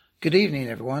Good evening,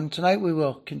 everyone. Tonight we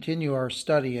will continue our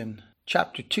study in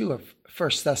chapter 2 of 1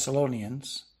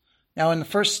 Thessalonians. Now, in the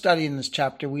first study in this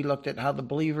chapter, we looked at how the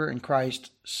believer in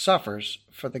Christ suffers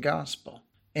for the gospel.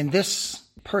 And this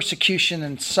persecution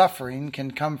and suffering can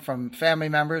come from family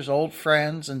members, old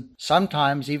friends, and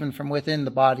sometimes even from within the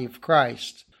body of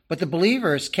Christ. But the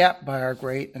believer is kept by our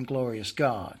great and glorious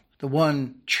God, the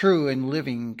one true and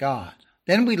living God.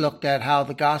 Then we looked at how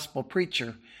the gospel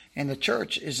preacher and the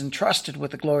church is entrusted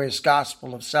with the glorious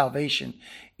gospel of salvation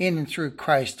in and through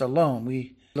Christ alone.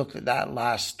 We looked at that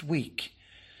last week,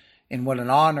 and what an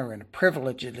honor and a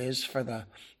privilege it is for the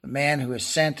man who is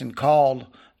sent and called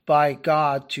by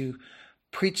God to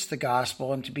preach the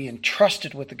gospel and to be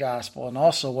entrusted with the gospel, and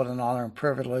also what an honor and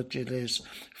privilege it is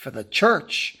for the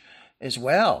church as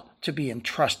well to be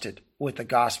entrusted with the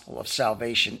gospel of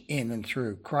salvation in and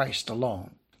through Christ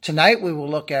alone. Tonight we will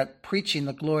look at preaching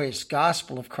the glorious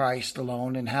gospel of Christ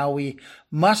alone and how we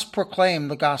must proclaim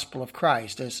the gospel of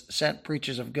Christ as sent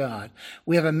preachers of God.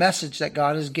 We have a message that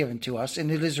God has given to us,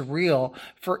 and it is real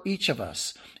for each of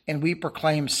us. And we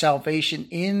proclaim salvation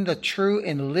in the true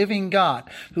and living God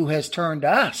who has turned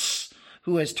us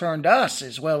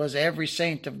as well as every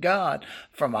saint of God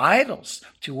from idols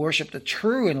to worship the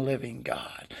true and living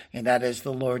God, and that is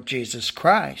the Lord Jesus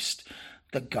Christ,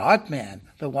 the God-man,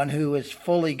 the one who is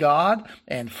fully God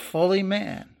and fully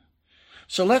man.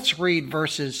 So let's read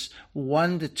verses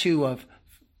 1 to 2 of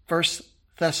 1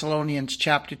 Thessalonians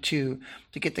chapter 2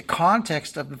 to get the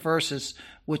context of the verses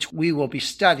which we will be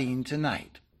studying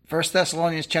tonight. 1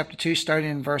 Thessalonians chapter 2, starting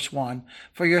in verse 1.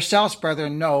 For yourselves,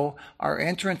 brethren, know our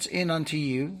entrance in unto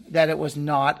you, that it was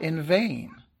not in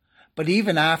vain. But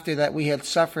even after that we had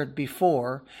suffered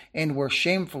before, and were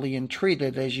shamefully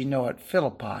entreated, as ye know, at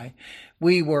Philippi,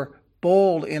 we were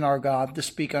bold in our God to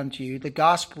speak unto you the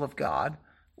gospel of God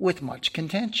with much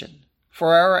contention.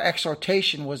 For our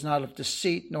exhortation was not of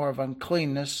deceit, nor of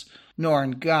uncleanness, nor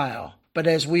in guile. But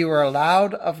as we were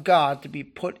allowed of God to be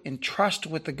put in trust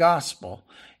with the gospel,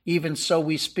 even so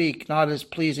we speak, not as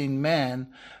pleasing man,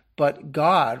 but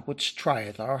God which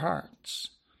trieth our hearts.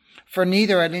 For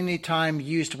neither at any time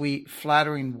used we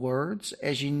flattering words,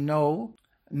 as ye know,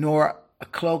 nor a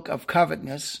cloak of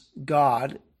covetousness,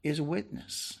 God is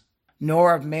witness.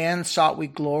 Nor of man sought we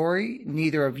glory,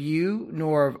 neither of you,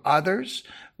 nor of others,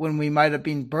 when we might have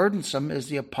been burdensome as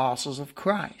the apostles of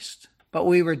Christ. But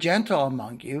we were gentle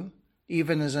among you,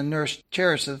 even as a nurse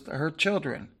cherisheth her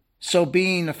children. So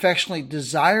being affectionately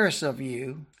desirous of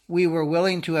you, we were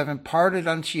willing to have imparted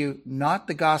unto you not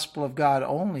the gospel of God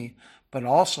only, but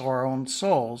also our own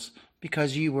souls,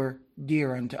 because ye were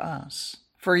dear unto us.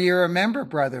 For ye remember,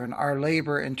 brethren, our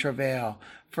labor and travail,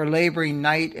 for laboring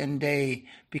night and day,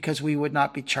 because we would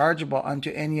not be chargeable unto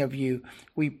any of you,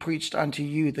 we preached unto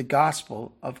you the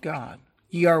gospel of God.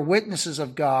 Ye are witnesses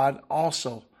of God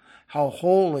also, how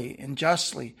wholly and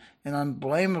justly and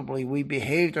unblameably we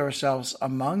behaved ourselves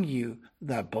among you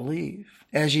that believe.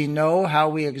 As ye know how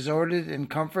we exhorted and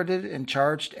comforted and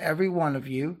charged every one of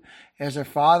you, as a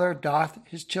father doth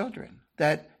his children,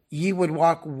 that ye would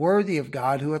walk worthy of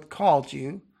God who hath called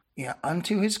you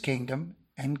unto his kingdom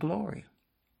and glory.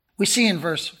 We see in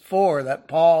verse 4 that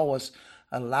Paul was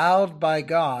allowed by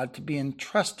God to be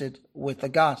entrusted with the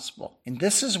gospel. And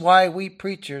this is why we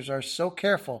preachers are so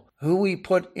careful who we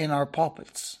put in our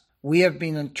pulpits. We have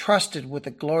been entrusted with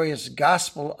the glorious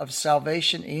gospel of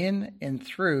salvation in and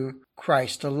through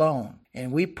Christ alone.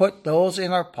 And we put those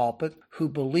in our pulpit who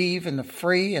believe in the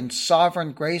free and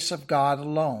sovereign grace of God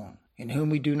alone, in whom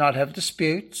we do not have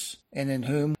disputes, and in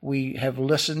whom we have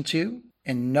listened to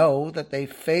and know that they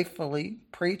faithfully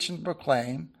preach and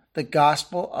proclaim the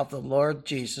gospel of the Lord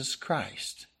Jesus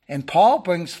Christ. And Paul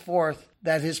brings forth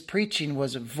that his preaching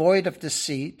was void of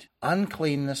deceit,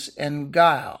 uncleanness, and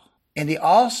guile. And he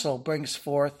also brings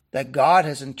forth that God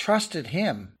has entrusted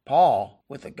him, Paul,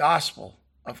 with the gospel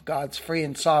of God's free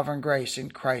and sovereign grace in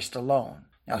Christ alone.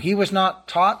 Now, he was not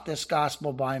taught this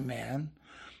gospel by man.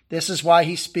 This is why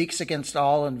he speaks against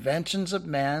all inventions of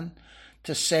man,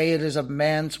 to say it is of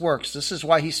man's works. This is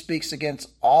why he speaks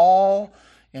against all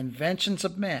inventions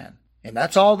of man. And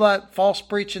that's all that false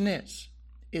preaching is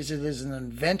it is an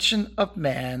invention of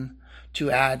man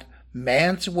to add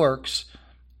man's works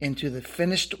into the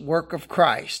finished work of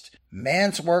Christ.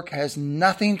 Man's work has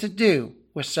nothing to do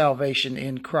with salvation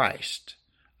in Christ.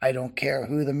 I don't care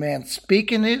who the man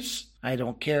speaking is. I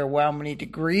don't care how many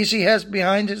degrees he has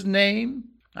behind his name.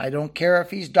 I don't care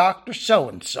if he's Dr.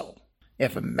 So-and-so.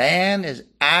 If a man is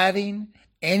adding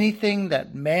anything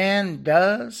that man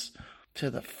does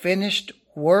to the finished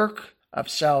work of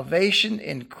salvation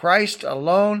in Christ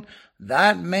alone,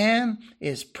 that man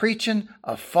is preaching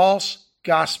a false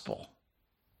gospel.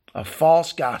 a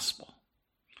false gospel.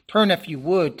 Turn, if you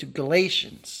would, to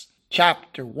Galatians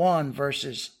chapter 1,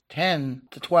 verses 10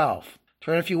 to 12.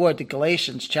 Turn, if you would, to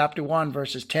Galatians chapter 1,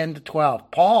 verses 10 to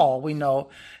 12. Paul, we know,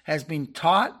 has been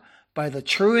taught by the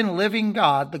true and living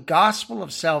God the gospel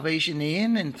of salvation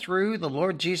in and through the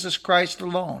Lord Jesus Christ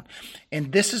alone.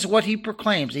 And this is what he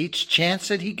proclaims. Each chance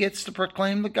that he gets to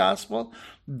proclaim the gospel,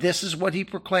 this is what he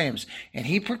proclaims. And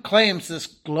he proclaims this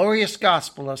glorious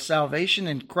gospel of salvation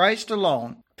in Christ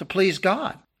alone to please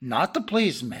God, not to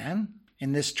please man.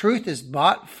 And this truth is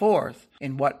brought forth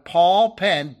in what Paul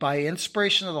penned by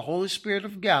inspiration of the Holy Spirit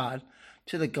of God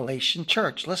to the Galatian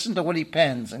church. Listen to what he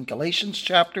pens in Galatians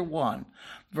chapter 1,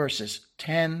 verses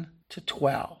 10 to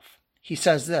 12. He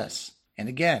says this, and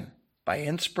again, by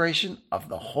inspiration of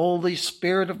the Holy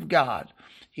Spirit of God,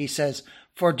 he says,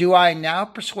 "For do I now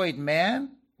persuade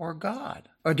man or God?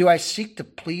 Or do I seek to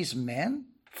please men?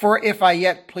 For if I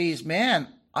yet please man,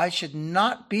 I should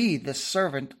not be the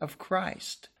servant of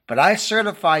Christ. But I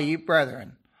certify you,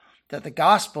 brethren, that the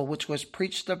gospel which was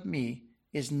preached of me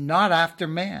is not after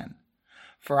man.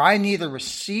 For I neither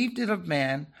received it of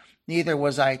man, neither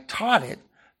was I taught it,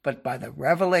 but by the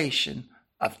revelation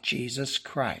of Jesus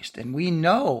Christ." And we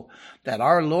know that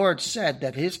our Lord said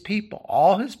that his people,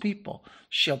 all his people,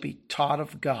 shall be taught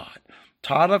of God.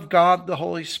 Taught of God, the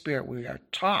Holy Spirit. We are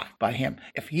taught by him.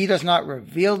 If he does not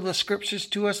reveal the scriptures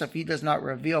to us, if he does not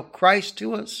reveal Christ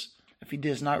to us, if he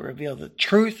does not reveal the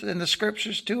truth in the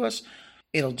scriptures to us,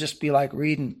 it'll just be like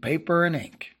reading paper and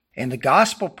ink. And the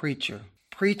gospel preacher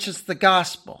preaches the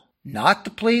gospel, not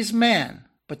to please man,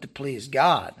 but to please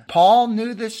God. Paul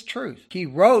knew this truth. He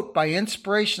wrote by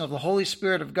inspiration of the Holy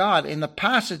Spirit of God in the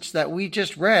passage that we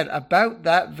just read about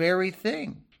that very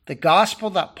thing. The gospel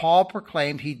that Paul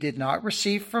proclaimed he did not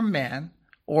receive from man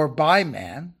or by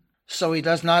man, so he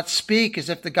does not speak as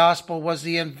if the gospel was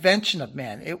the invention of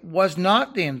man. It was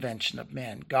not the invention of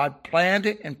man. God planned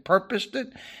it and purposed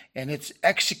it, and it's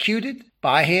executed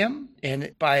by him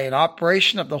and by an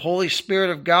operation of the Holy Spirit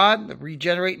of God, the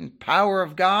regenerating power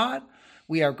of God.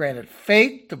 We are granted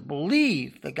faith to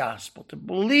believe the gospel, to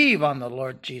believe on the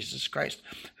Lord Jesus Christ,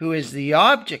 who is the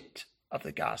object of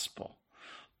the gospel.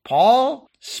 Paul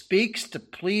speaks to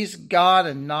please God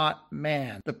and not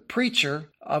man. The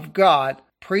preacher of God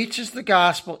preaches the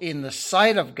gospel in the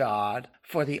sight of God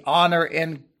for the honor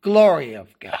and glory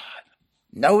of God.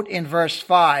 Note in verse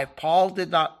 5, Paul did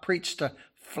not preach to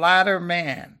flatter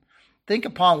man. Think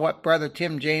upon what Brother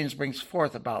Tim James brings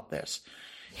forth about this.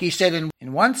 He said,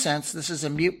 in one sense, this is a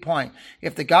moot point.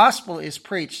 If the gospel is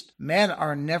preached, men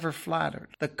are never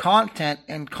flattered. The content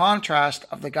and contrast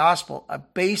of the gospel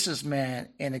abases man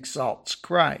and exalts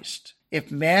Christ.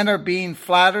 If men are being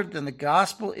flattered, then the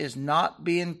gospel is not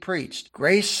being preached.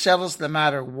 Grace settles the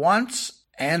matter once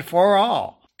and for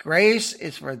all. Grace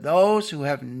is for those who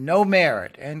have no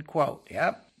merit. End quote.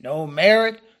 Yep. No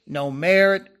merit, no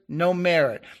merit, no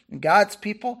merit. And God's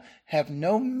people have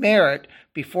no merit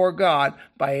before God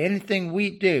by anything we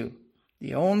do.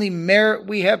 The only merit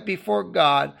we have before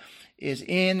God is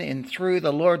in and through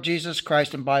the Lord Jesus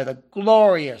Christ and by the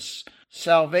glorious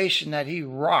salvation that he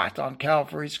wrought on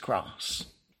Calvary's cross.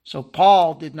 So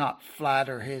Paul did not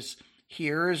flatter his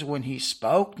hearers when he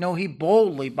spoke. No, he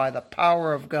boldly, by the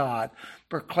power of God,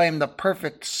 proclaimed the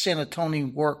perfect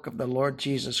sin-atoning work of the Lord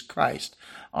Jesus Christ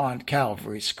on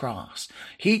Calvary's cross.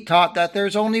 He taught that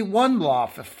there's only one law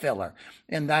fulfiller,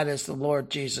 and that is the Lord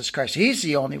Jesus Christ. He's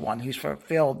the only one who's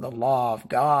fulfilled the law of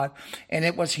God, and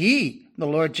it was he, the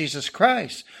Lord Jesus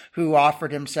Christ, who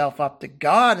offered himself up to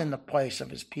God in the place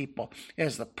of his people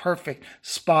as the perfect,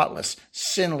 spotless,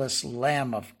 sinless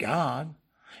Lamb of God.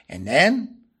 And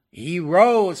then he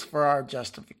rose for our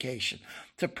justification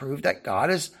to prove that God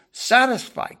is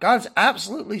satisfied. God's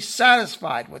absolutely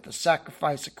satisfied with the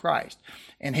sacrifice of Christ.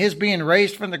 And his being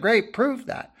raised from the grave proved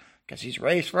that, because he's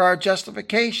raised for our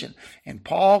justification. And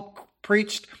Paul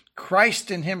preached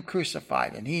Christ and him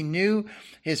crucified. And he knew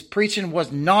his preaching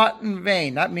was not in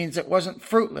vain. That means it wasn't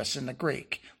fruitless in the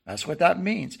Greek. That's what that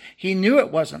means. He knew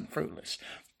it wasn't fruitless,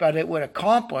 but it would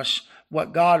accomplish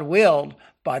what God willed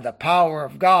by the power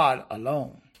of God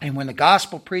alone. And when the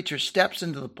gospel preacher steps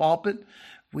into the pulpit,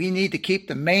 we need to keep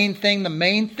the main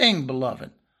thing, beloved.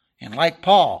 And like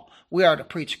Paul, we are to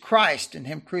preach Christ and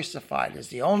him crucified as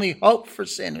the only hope for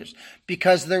sinners,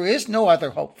 because there is no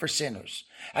other hope for sinners.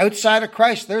 Outside of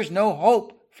Christ, there's no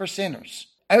hope for sinners.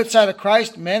 Outside of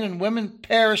Christ, men and women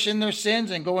perish in their sins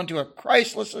and go into a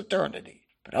Christless eternity.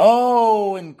 But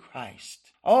in Christ,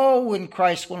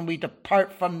 when we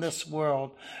depart from this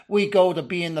world, we go to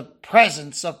be in the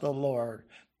presence of the Lord.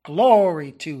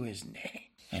 Glory to his name.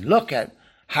 And look at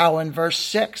How in verse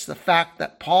 6, the fact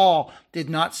that Paul did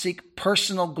not seek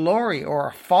personal glory or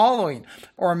a following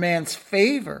or a man's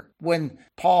favor when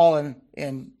Paul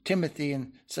and Timothy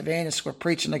and Silvanus were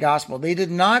preaching the gospel. They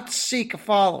did not seek a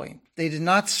following. They did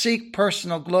not seek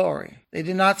personal glory. They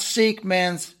did not seek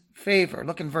man's favor.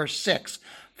 Look in verse 6,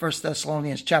 1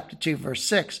 Thessalonians chapter 2, verse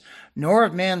 6. Nor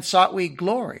of man sought we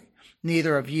glory,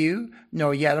 neither of you,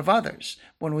 nor yet of others,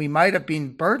 when we might have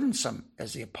been burdensome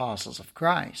as the apostles of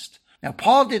Christ. Now,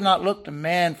 Paul did not look to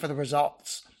man for the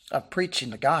results of preaching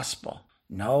the gospel.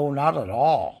 No, not at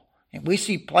all. And we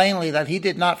see plainly that he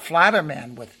did not flatter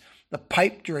man with the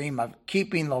pipe dream of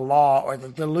keeping the law or the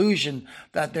delusion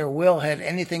that their will had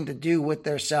anything to do with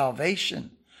their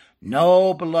salvation.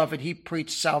 No, beloved, he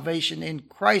preached salvation in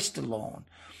Christ alone.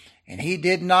 And he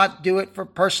did not do it for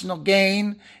personal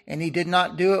gain, and he did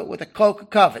not do it with a cloak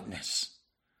of covetousness.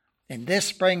 And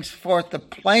this brings forth the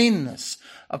plainness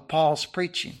of Paul's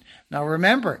preaching. Now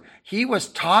remember, he was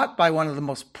taught by one of the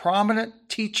most prominent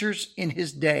teachers in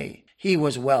his day. He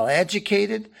was well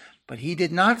educated, but he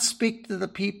did not speak to the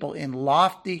people in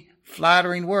lofty,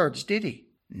 flattering words, did he?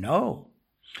 No.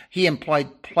 He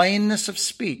employed plainness of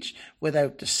speech,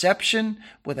 without deception,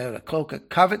 without a cloak of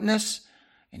covetousness,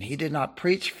 and he did not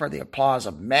preach for the applause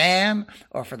of man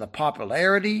or for the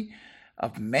popularity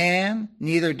of man.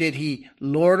 Neither did he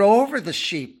lord over the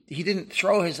sheep. He didn't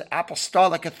throw his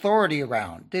apostolic authority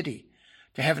around, did he?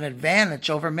 To have an advantage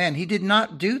over men. He did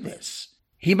not do this.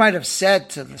 He might have said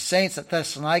to the saints at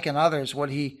Thessalonica and others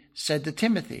what he said to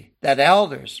Timothy, that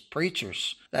elders,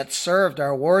 preachers that served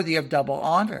are worthy of double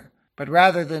honor. But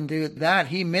rather than do that,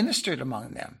 he ministered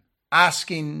among them,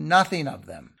 asking nothing of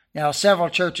them. Now, several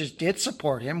churches did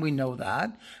support him, we know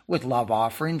that, with love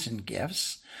offerings and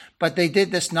gifts. But they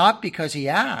did this not because he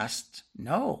asked,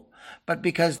 no, but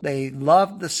because they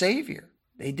loved the Savior.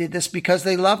 They did this because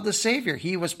they loved the Savior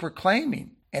he was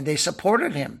proclaiming, and they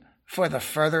supported him for the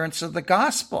furtherance of the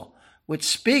gospel, which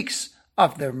speaks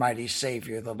of their mighty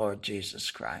Savior, the Lord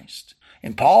Jesus Christ.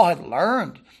 And Paul had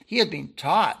learned, he had been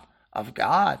taught of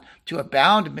God to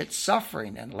abound amidst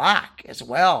suffering and lack, as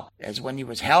well as when he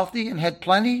was healthy and had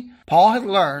plenty. Paul had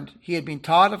learned, he had been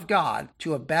taught of God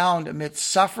to abound amidst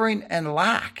suffering and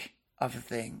lack of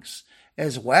things,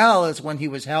 as well as when he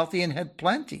was healthy and had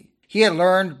plenty. He had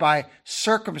learned by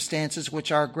circumstances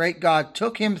which our great God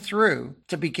took him through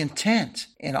to be content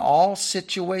in all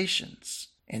situations.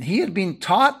 And he had been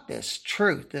taught this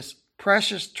truth, this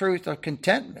precious truth of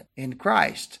contentment in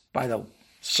Christ by the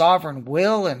sovereign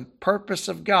will and purpose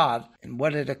of God and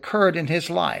what had occurred in his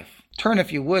life. Turn,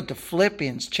 if you would, to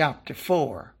Philippians chapter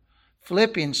 4.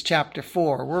 Philippians chapter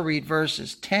 4, we'll read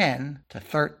verses 10 to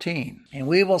 13. And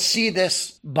we will see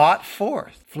this brought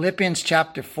forth. Philippians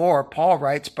chapter 4, Paul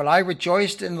writes, But I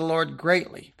rejoiced in the Lord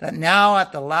greatly, that now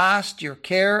at the last your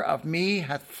care of me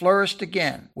hath flourished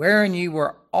again, wherein ye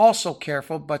were also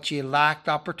careful, but ye lacked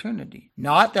opportunity.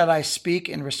 Not that I speak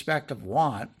in respect of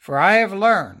want, for I have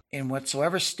learned, in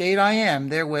whatsoever state I am,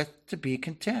 therewith to be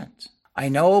content. I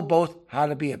know both how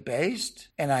to be abased,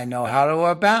 and I know how to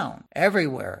abound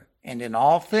everywhere. And in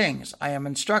all things I am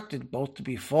instructed both to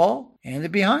be full and to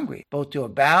be hungry, both to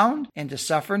abound and to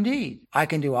suffer need. I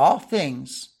can do all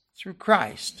things through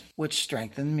Christ, which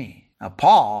strengthened me. Now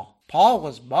Paul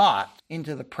was brought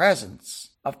into the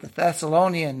presence of the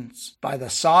Thessalonians by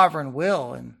the sovereign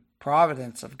will and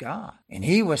providence of God. And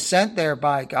he was sent there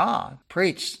by God,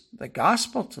 preached the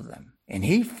gospel to them. And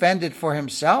he fended for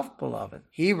himself, beloved.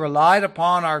 He relied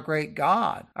upon our great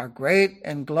God, our great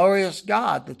and glorious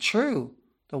God,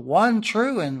 the one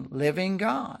true and living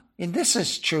God. And this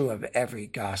is true of every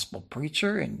gospel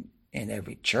preacher in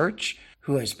every church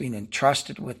who has been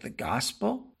entrusted with the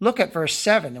gospel. Look at verse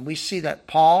 7, and we see that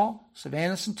Paul,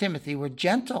 Silvanus, and Timothy were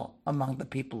gentle among the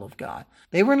people of God.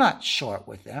 They were not short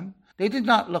with them. They did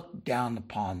not look down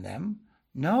upon them.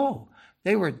 No,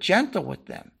 they were gentle with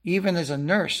them, even as a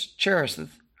nurse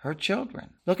cherisheth her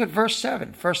children. Look at verse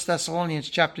 7, 1 Thessalonians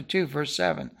chapter 2, verse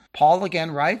 7. Paul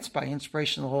again writes by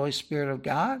inspiration of the Holy Spirit of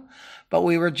God, But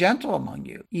we were gentle among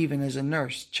you, even as a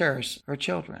nurse cherishes her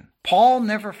children. Paul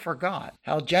never forgot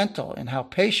how gentle and how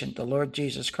patient the Lord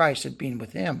Jesus Christ had been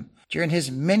with him during his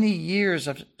many years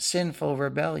of sinful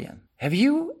rebellion. Have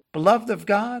you, beloved of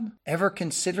God, ever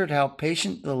considered how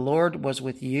patient the Lord was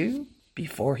with you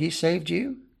before he saved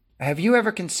you? Have you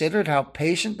ever considered how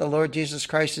patient the Lord Jesus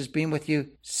Christ has been with you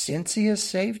since he has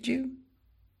saved you?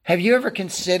 Have you ever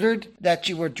considered that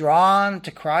you were drawn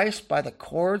to Christ by the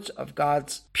cords of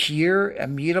God's pure,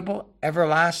 immutable,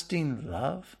 everlasting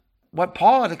love? What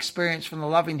Paul had experienced from the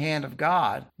loving hand of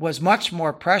God was much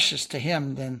more precious to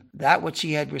him than that which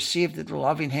he had received at the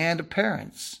loving hand of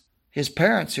parents, his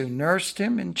parents who nursed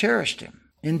him and cherished him.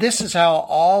 And this is how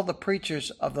all the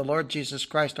preachers of the Lord Jesus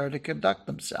Christ are to conduct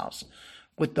themselves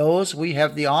with those we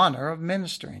have the honor of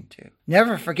ministering to.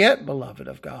 Never forget, beloved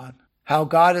of God, how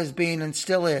God has been and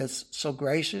still is so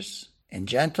gracious and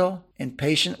gentle and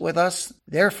patient with us.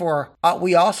 Therefore, ought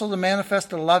we also to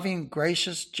manifest a loving,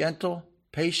 gracious, gentle,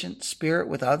 patient spirit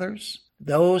with others.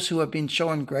 Those who have been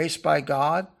shown grace by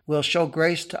God will show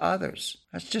grace to others.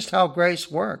 That's just how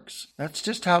grace works. That's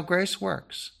just how grace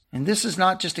works. And this is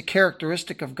not just a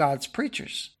characteristic of God's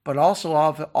preachers, but also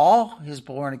of all his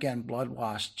born-again,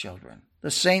 blood-washed children, the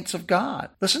saints of God.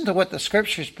 Listen to what the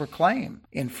scriptures proclaim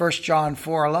in 1 John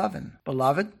 4:11.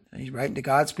 Beloved, he's writing to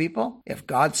God's people, if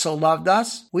God so loved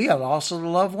us, we ought also to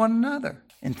love one another.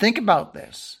 And think about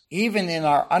this. Even in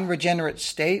our unregenerate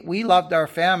state, we loved our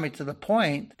family to the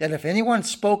point that if anyone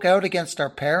spoke out against our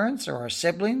parents or our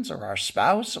siblings or our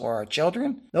spouse or our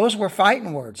children, those were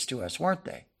fighting words to us, weren't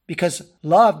they? Because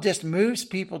love just moves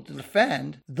people to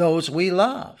defend those we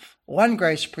love. One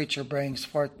grace preacher brings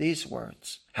forth these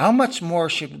words. How much more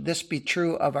should this be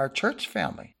true of our church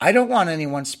family? I don't want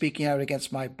anyone speaking out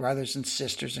against my brothers and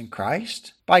sisters in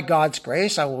Christ. By God's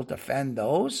grace, I will defend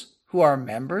those who are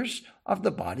members of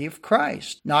the body of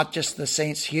Christ. Not just the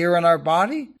saints here in our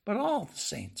body, but all the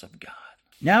saints of God.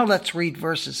 Now let's read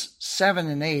verses 7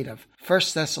 and 8 of 1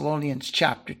 Thessalonians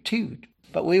chapter 2.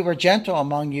 But we were gentle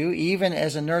among you, even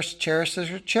as a nurse cherishes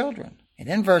her children. And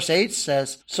in verse 8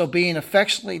 says, so being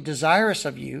affectionately desirous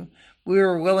of you, we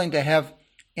were willing to have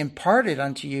imparted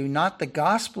unto you not the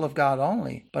gospel of God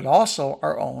only, but also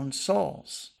our own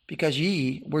souls, because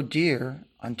ye were dear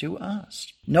unto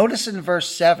us. Notice in verse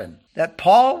 7 that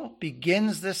Paul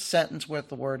begins this sentence with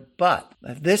the word but.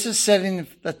 This is setting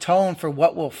the tone for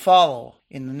what will follow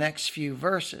in the next few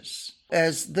verses,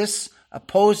 as this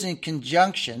opposing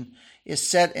conjunction is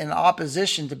set in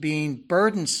opposition to being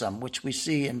burdensome, which we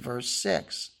see in verse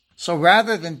 6. So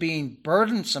rather than being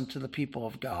burdensome to the people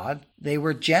of God, they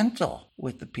were gentle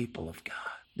with the people of God.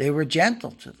 They were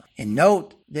gentle to them. And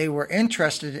note, they were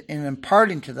interested in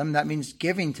imparting to them, that means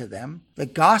giving to them, the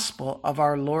gospel of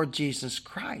our Lord Jesus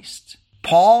Christ.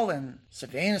 Paul and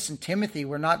Silvanus and Timothy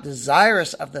were not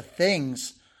desirous of the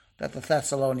things that the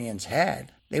Thessalonians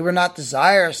had. They were not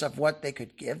desirous of what they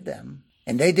could give them.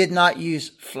 And they did not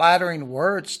use flattering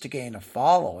words to gain a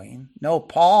following. No,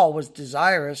 Paul was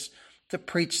desirous to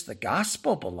preach the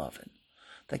gospel, beloved.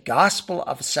 The gospel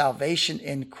of salvation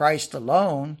in Christ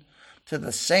alone to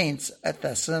the saints at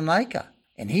Thessalonica.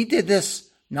 And he did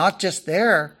this not just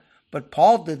there, but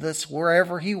Paul did this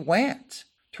wherever he went.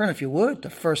 Turn, if you would, to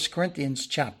 1 Corinthians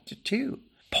chapter 2.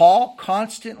 Paul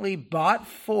constantly brought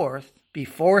forth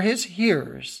before his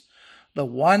hearers the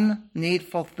one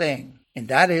needful thing, and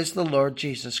that is the Lord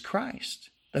Jesus Christ,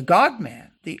 the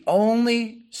God-man, the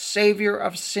only Savior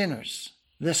of sinners.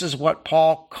 This is what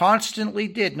Paul constantly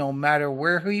did, no matter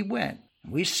where he went.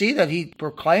 We see that he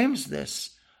proclaims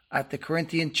this at the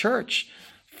Corinthian church,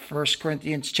 1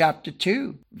 Corinthians chapter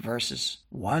 2, verses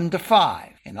 1 to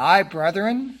 5. And I,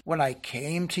 brethren, when I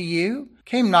came to you,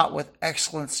 came not with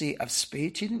excellency of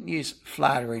speech. He didn't use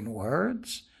flattering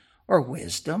words or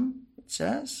wisdom, it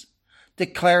says,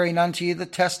 declaring unto you the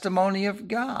testimony of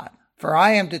God. For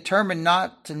I am determined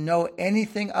not to know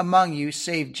anything among you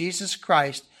save Jesus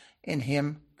Christ and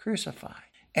him crucified.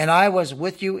 And I was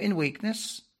with you in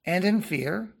weakness and in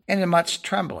fear and in much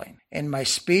trembling. And my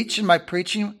speech and my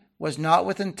preaching was not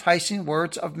with enticing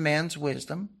words of man's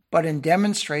wisdom, but in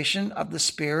demonstration of the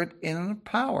Spirit and in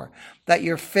power, that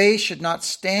your faith should not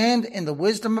stand in the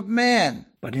wisdom of man,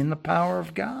 but in the power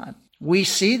of God. We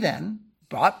see then,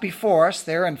 brought before us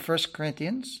there in 1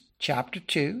 Corinthians chapter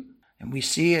 2, and we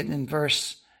see it in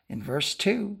verse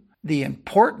 2, the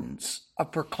importance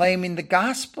of proclaiming the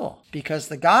gospel, because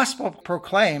the gospel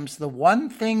proclaims the one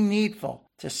thing needful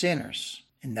to sinners,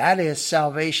 and that is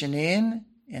salvation in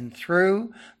and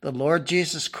through the Lord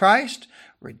Jesus Christ,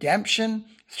 redemption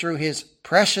through his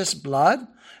precious blood,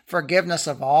 forgiveness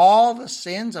of all the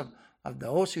sins of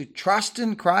those who trust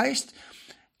in Christ,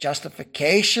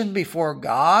 justification before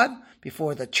God,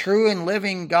 before the true and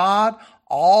living God,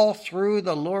 all through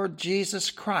the Lord Jesus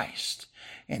Christ.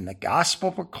 And the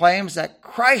gospel proclaims that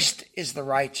Christ is the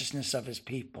righteousness of his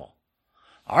people.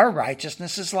 Our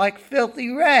righteousness is like filthy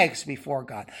rags before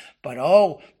God. But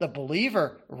the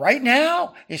believer right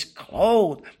now is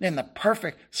clothed in the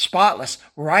perfect, spotless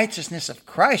righteousness of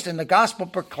Christ. And the gospel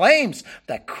proclaims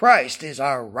that Christ is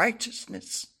our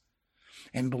righteousness.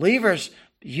 And believers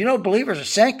are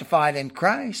sanctified in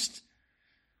Christ.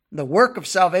 The work of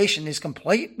salvation is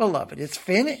complete, beloved. It's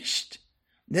finished.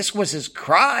 This was his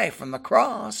cry from the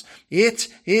cross. It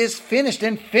is finished.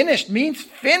 And finished means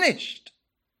finished.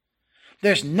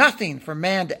 There's nothing for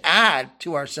man to add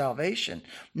to our salvation,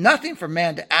 nothing for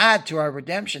man to add to our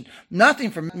redemption, nothing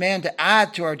for man to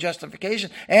add to our justification,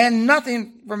 and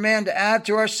nothing for man to add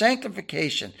to our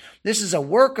sanctification. This is a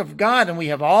work of God, and we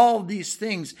have all these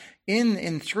things in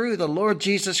and through the Lord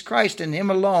Jesus Christ and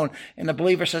him alone. And the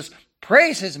believer says,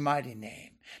 praise his mighty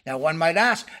name. Now one might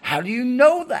ask, how do you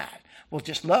know that? Well,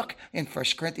 just look in 1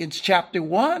 Corinthians chapter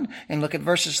 1 and look at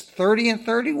verses 30 and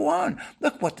 31.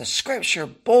 Look what the scripture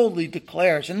boldly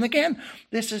declares. And again,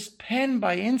 this is penned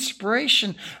by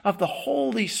inspiration of the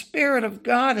Holy Spirit of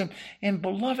God. And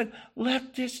beloved,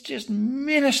 let this just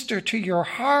minister to your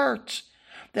heart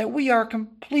that we are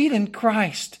complete in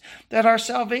Christ, that our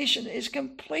salvation is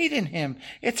complete in him.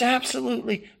 It's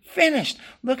absolutely finished.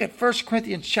 Look at 1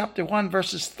 Corinthians chapter 1,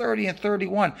 verses 30 and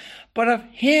 31. But of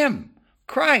him,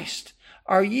 Christ,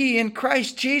 are ye in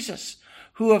Christ Jesus,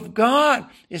 who of God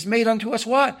is made unto us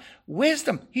what?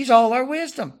 Wisdom. He's all our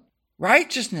wisdom.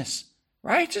 Righteousness.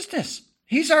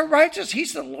 He's our righteousness.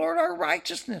 He's the Lord our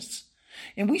righteousness.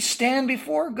 And we stand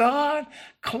before God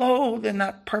clothed in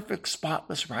that perfect,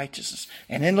 spotless righteousness.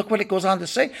 And then look what it goes on to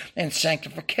say. And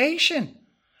sanctification.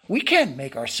 We can't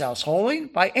make ourselves holy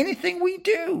by anything we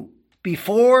do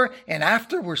before and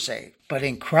after we're saved. But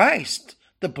in Christ,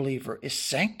 the believer is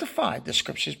sanctified. The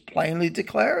scriptures plainly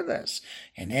declare this.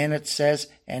 And then it says,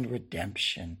 and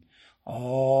redemption.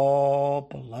 Oh,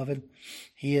 beloved,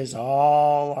 he is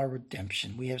all our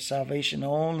redemption. We have salvation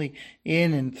only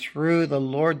in and through the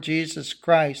Lord Jesus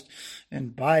Christ.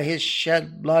 And by his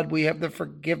shed blood, we have the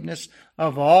forgiveness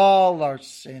of all our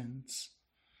sins.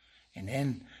 And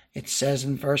then it says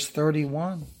in verse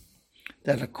 31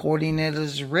 that according it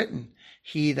is written,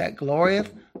 he that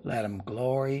glorieth, let him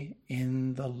glory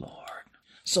in the Lord.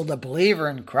 So the believer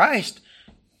in Christ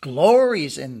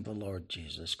glories in the Lord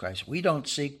Jesus Christ. We don't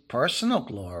seek personal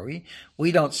glory.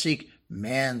 We don't seek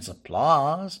man's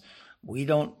applause. We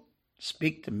don't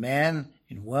speak to man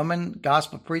and woman.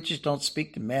 Gospel preachers don't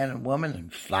speak to man and woman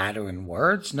in flattering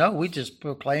words. No, we just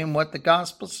proclaim what the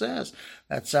gospel says,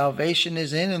 that salvation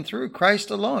is in and through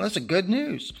Christ alone. That's a good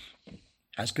news.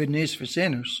 That's good news for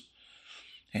sinners.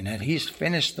 And that he's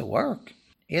finished the work.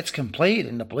 It's complete,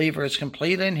 and the believer is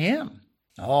complete in him.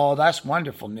 Oh, that's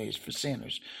wonderful news for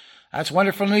sinners. That's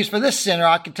wonderful news for this sinner,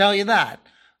 I can tell you that.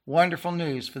 Wonderful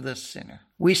news for this sinner.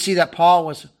 We see that Paul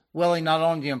was willing not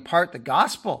only to impart the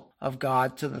gospel of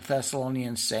God to the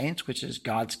Thessalonian saints, which is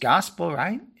God's gospel,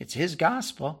 right? It's his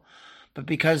gospel. But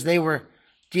because they were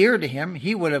dear to him,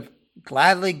 he would have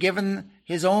gladly given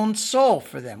his own soul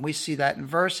for them. We see that in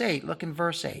verse 8. Look in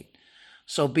verse 8.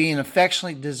 So being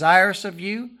affectionately desirous of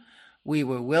you, we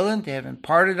were willing to have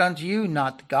imparted unto you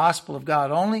not the gospel of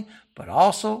God only, but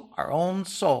also our own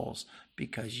souls,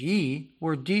 because ye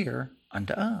were dear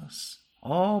unto us.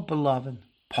 Oh, beloved,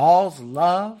 Paul's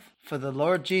love for the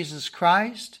Lord Jesus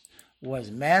Christ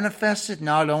was manifested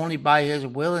not only by his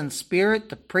will and spirit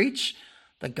to preach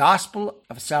the gospel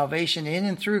of salvation in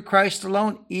and through Christ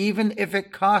alone, even if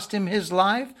it cost him his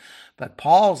life, but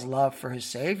Paul's love for his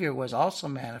Savior was also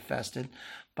manifested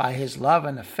by his love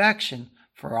and affection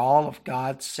for all of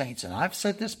God's saints. And I've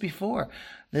said this before.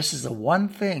 This is the one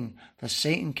thing that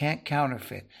Satan can't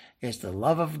counterfeit, is the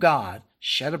love of God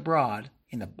shed abroad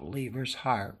in a believer's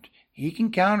heart. He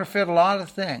can counterfeit a lot of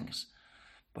things,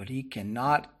 but he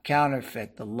cannot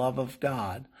counterfeit the love of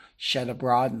God shed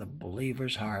abroad in the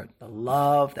believer's heart. The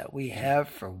love that we have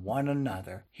for one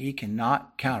another. He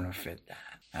cannot counterfeit that.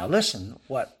 Now listen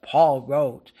what Paul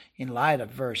wrote in light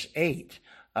of verse 8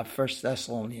 of 1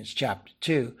 Thessalonians chapter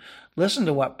 2. Listen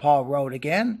to what Paul wrote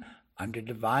again under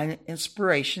divine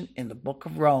inspiration in the book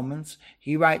of Romans.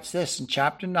 He writes this in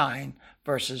chapter 9,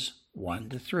 verses 1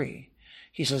 to 3.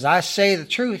 He says, I say the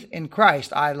truth in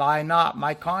Christ, I lie not.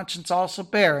 My conscience also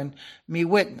bearing me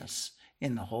witness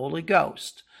in the Holy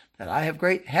Ghost, that I have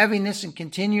great heaviness and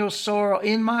continual sorrow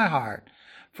in my heart.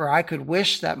 For I could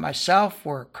wish that myself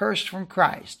were accursed from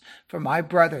Christ, for my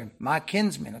brethren, my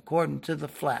kinsmen, according to the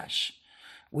flesh.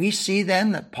 We see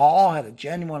then that Paul had a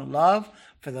genuine love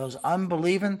for those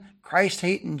unbelieving,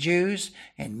 Christ-hating Jews,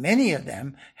 and many of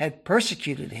them had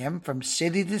persecuted him from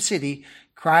city to city,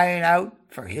 crying out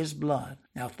for his blood.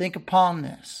 Now think upon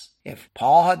this. If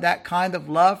Paul had that kind of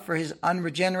love for his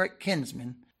unregenerate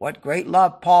kinsmen, what great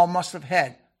love Paul must have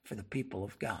had for the people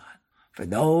of God, for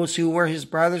those who were his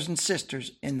brothers and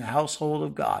sisters in the household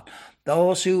of God,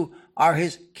 those who are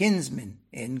his kinsmen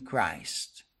in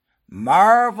Christ.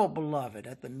 Marvel, beloved,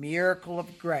 at the miracle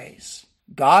of grace.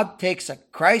 God takes a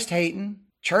Christ-hating,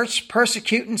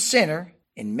 church-persecuting sinner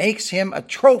and makes him a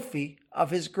trophy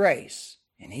of his grace.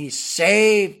 And he's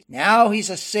saved. Now he's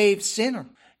a saved sinner.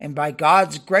 And by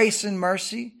God's grace and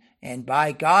mercy And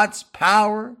by God's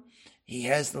power, he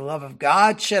has the love of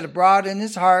God shed abroad in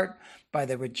his heart by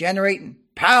the regenerating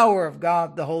power of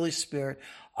God, the Holy Spirit,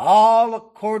 all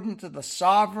according to the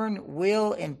sovereign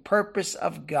will and purpose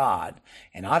of God.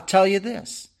 And I'll tell you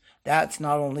this, that's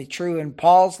not only true in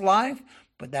Paul's life,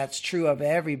 but that's true of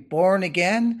every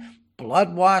born-again,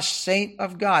 blood-washed saint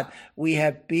of God. We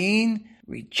have been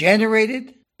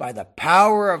regenerated by the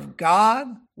power of God.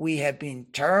 We have been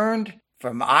turned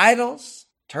from idols,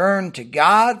 turned to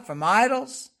God from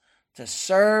idols, to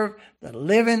serve the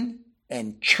living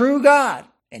and true God.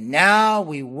 And now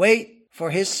we wait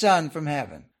for his Son from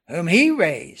heaven, whom he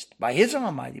raised by his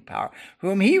almighty power,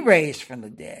 whom he raised from the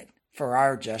dead for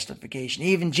our justification.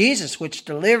 Even Jesus, which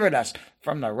delivered us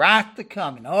from the wrath to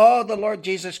come. And the Lord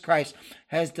Jesus Christ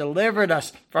has delivered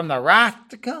us from the wrath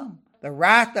to come. The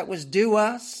wrath that was due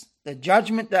us, the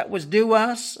judgment that was due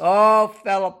us, all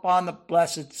fell upon the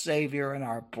blessed Savior in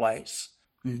our place.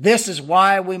 And this is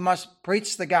why we must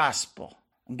preach the gospel.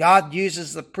 God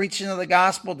uses the preaching of the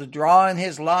gospel to draw in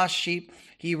his lost sheep.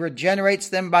 He regenerates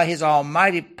them by his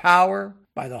almighty power,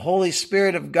 by the Holy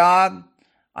Spirit of God,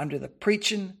 under the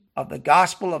preaching of the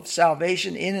gospel of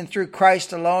salvation in and through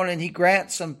Christ alone, and he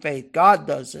grants them faith. God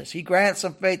does this. He grants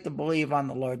them faith to believe on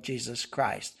the Lord Jesus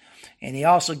Christ. And he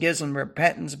also gives them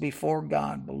repentance before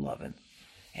God, beloved.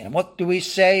 And what do we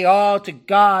say? To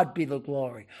God be the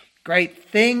glory. Great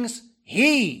things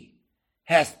he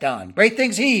has done. Great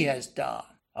things he has done.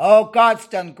 God's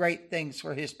done great things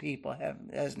for his people,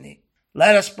 hasn't he?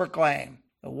 Let us proclaim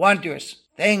the wondrous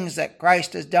things that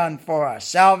Christ has done for us.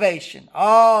 Salvation.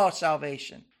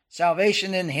 Salvation.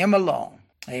 Salvation in him alone.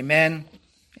 Amen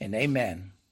and amen.